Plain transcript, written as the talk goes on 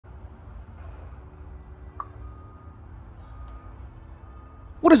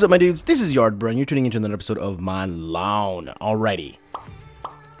What is up, my dudes? This is YardBrah, and you're tuning into another episode of my lawn. Alrighty.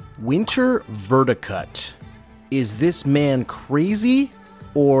 Winter VERTICUT. Is this man crazy,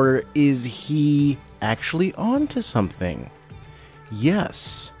 or is he actually onto something?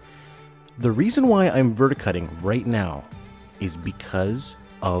 Yes. The reason why I'm verticutting right now is because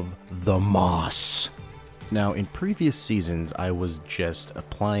of the moss. Now, in previous seasons, I was just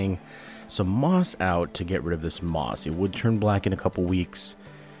applying some moss out to get rid of this moss. It would turn black in a couple weeks,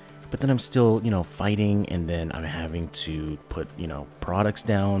 but then I'm still, fighting, and then I'm having to put, products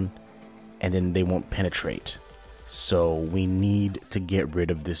down, and then they won't penetrate. So we need to get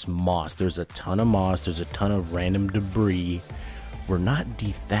rid of this moss. There's a ton of moss. There's a ton of random debris. We're not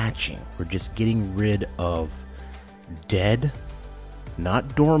dethatching. We're just getting rid of dead,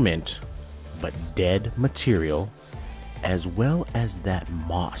 not dormant, but dead material, as well as that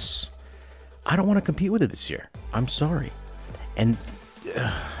moss. I don't want to compete with it this year. I'm sorry. And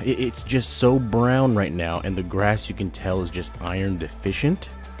it's just so brown right now, and the grass, you can tell, is just iron deficient.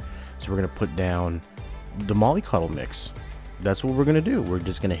 So we're going to put down the mollycoddle mix. That's what we're going to do. We're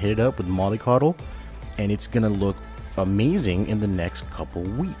just going to hit it up with mollycoddle, and it's going to look amazing in the next couple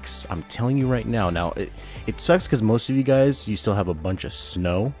weeks. I'm telling you right now. Now, it sucks because most of you guys, you still have a bunch of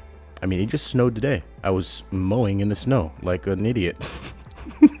snow. I mean, it just snowed today. I was mowing in the snow like an idiot.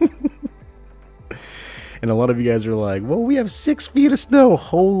 And a lot of you guys are like, well, we have 6 feet of snow.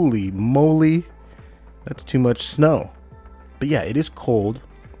 Holy moly. That's too much snow. But yeah, it is cold.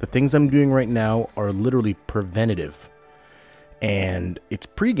 The things I'm doing right now are literally preventative. And it's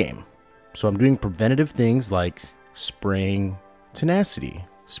pregame. So I'm doing preventative things like spraying Tenacity,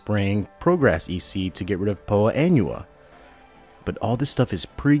 spraying Progress EC to get rid of Poa annua. But all this stuff is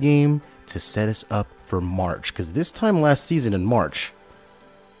pregame to set us up for March. Because this time last season in March,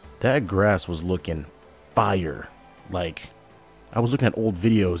 that grass was looking fire. Like, I was looking at old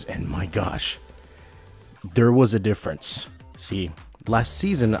videos, and my gosh, there was a difference. See, last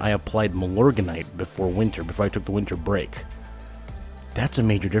season I applied Milorganite before winter, before I took the winter break. That's a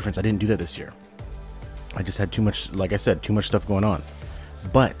major difference. I didn't do that this year. I just had too much, like I said, too much stuff going on.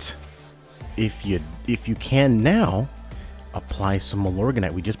 But if you can now, apply some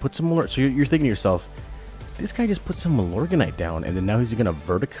Milorganite. We just put some Milorganite. So you're thinking to yourself, this guy just put some Milorganite down, and then now he's gonna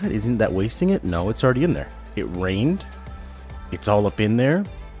verticut? Isn't that wasting it? No, it's already in there. It rained. It's all up in there,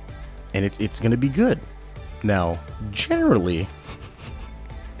 and it's gonna be good. Now, generally,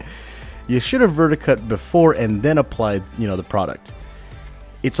 you should have verticut before and then applied, the product.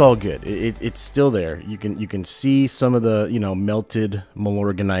 It's all good. It's still there. You can see some of the, melted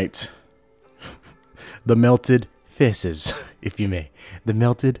Milorganite, the melted faces, if you may, the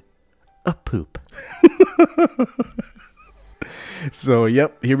melted poop. So,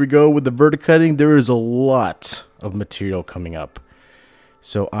 yep, here we go with the verticutting. There is a lot of material coming up.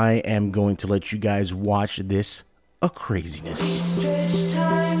 So I am going to let you guys watch this craziness.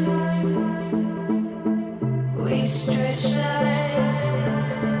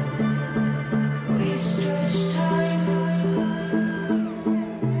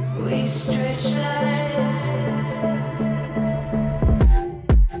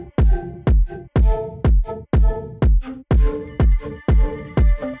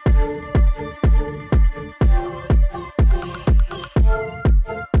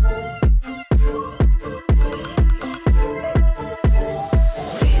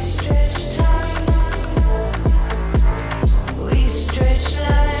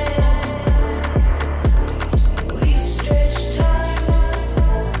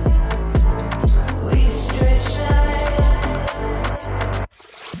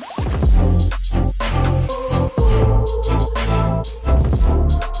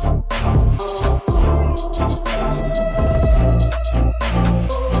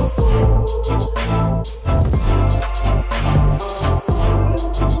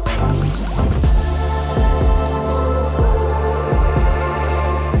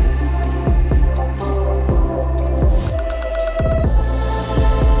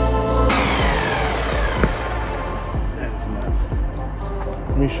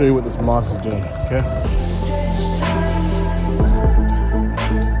 Let me show you what this moss is doing, okay?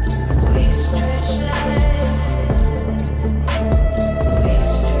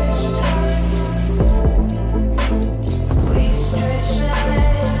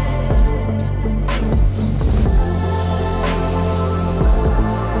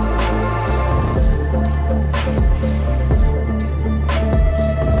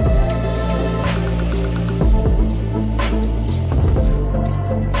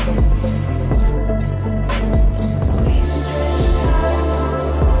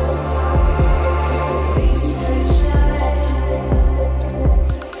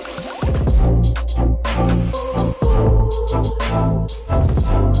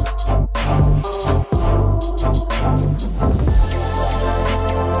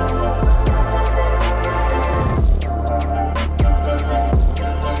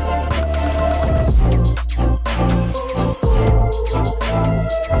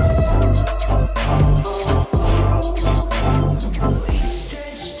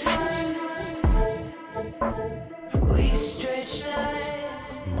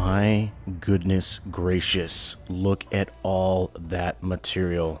 goodness gracious. Look at all that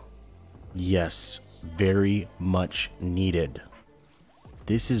material. Yes, very much needed.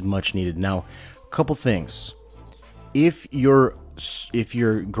 This is much needed. Now, a couple things. If your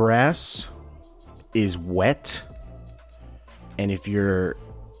grass is wet, and if you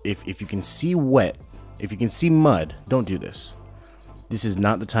can see wet, if you can see mud, don't do this. This is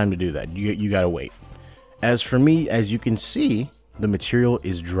not the time to do that. You gotta wait. As for me, as you can see, the material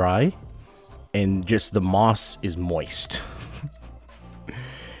is dry and just the moss is moist.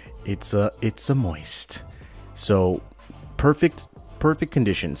 it's a moist. So perfect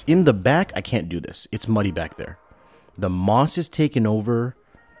conditions. In the back, I can't do this. It's muddy back there. The moss is taken over.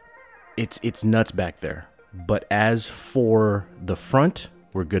 It's nuts back there. But as for the front,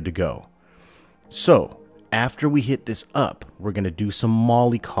 we're good to go. So after we hit this up, we're gonna do some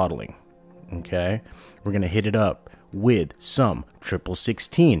mollycoddling. Okay, we're gonna hit it up with some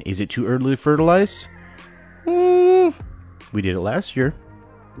 1616. Is it too early to fertilize? We did it last year.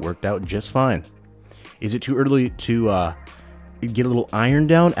 Worked out just fine. Is it too early to get a little iron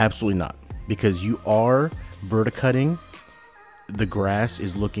down? Absolutely not. Because you are verticutting. The grass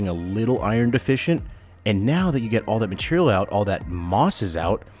is looking a little iron deficient. And now that you get all that material out, all that moss is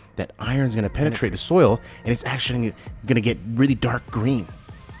out, that iron's going to penetrate the soil, and it's actually going to get really dark green.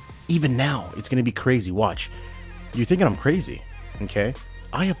 Even now, it's going to be crazy. Watch. You're thinking I'm crazy, okay?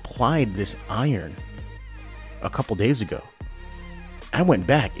 I applied this iron a couple days ago. I went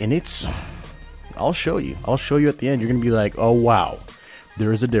back, and it's... I'll show you. I'll show you at the end. You're going to be like, oh, wow.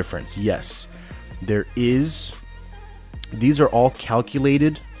 There is a difference. Yes, there is. These are all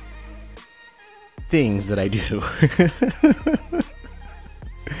calculated things that I do.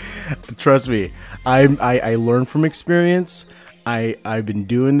 Trust me, I learn from experience. I've been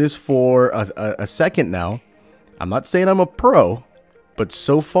doing this for a second now. I'm not saying I'm a pro, but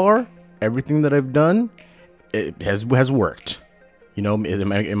so far everything that I've done, it has worked. You know,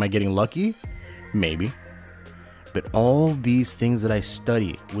 am I getting lucky? Maybe. But all these things that I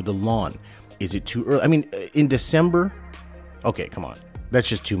study with the lawn, is it too early? I mean, in December, okay, come on, that's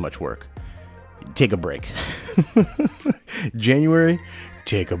just too much work. Take a break. January,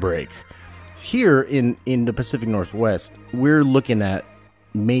 take a break. Here in the Pacific Northwest, we're looking at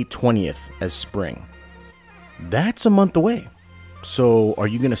May 20th as spring. That's a month away. So are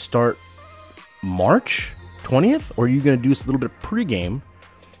you going to start March 20th? Or are you going to do a little bit of pregame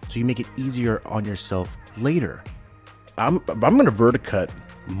so you make it easier on yourself later? I'm going to verticut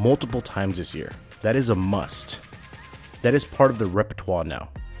multiple times this year. That is a must. That is part of the repertoire now.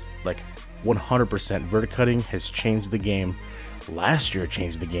 Like 100%. Verticutting has changed the game. Last year it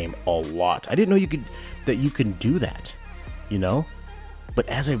changed the game a lot. I didn't know you could do that, you know? But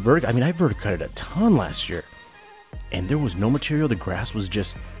as I verticutted a ton last year, and there was no material. The grass was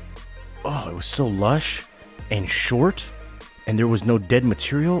just, oh, it was so lush and short, and there was no dead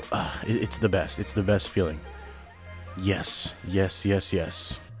material. It's the best. It's the best feeling. Yes, yes, yes,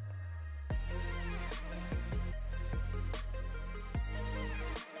 yes.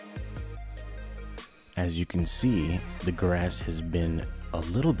 As you can see, the grass has been a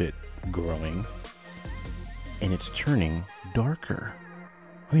little bit growing, and it's turning darker.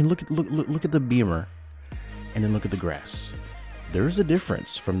 I mean, look at the beamer, and then look at the grass. There is a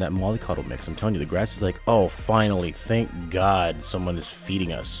difference from that mollycoddle mix. I'm telling you, the grass is like, oh, finally, thank God someone is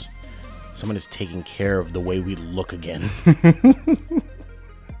feeding us. Someone is taking care of the way we look again.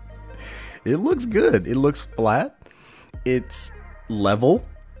 It looks good. It looks flat. It's level.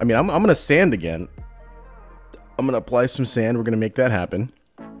 I mean, I'm gonna sand again. I'm gonna apply some sand. We're gonna make that happen.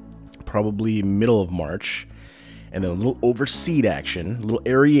 Probably middle of March. And then a little overseed action, a little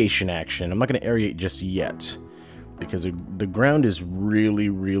aeration action. I'm not gonna aerate just yet because the ground is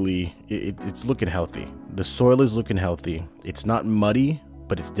really, it's looking healthy. The soil is looking healthy. It's not muddy,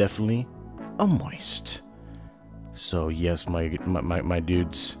 but it's definitely a moist. So yes, my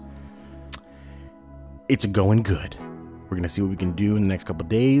dudes, it's going good. We're gonna see what we can do in the next couple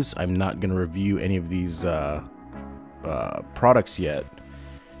days. I'm not gonna review any of these products yet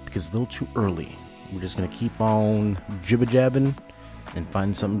because it's a little too early. We're just gonna keep on jibber-jabbing and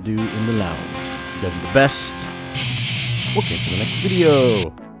find something to do in the lounge. You guys are the best. We'll catch you in the next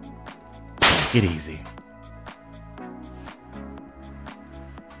video. Take it easy.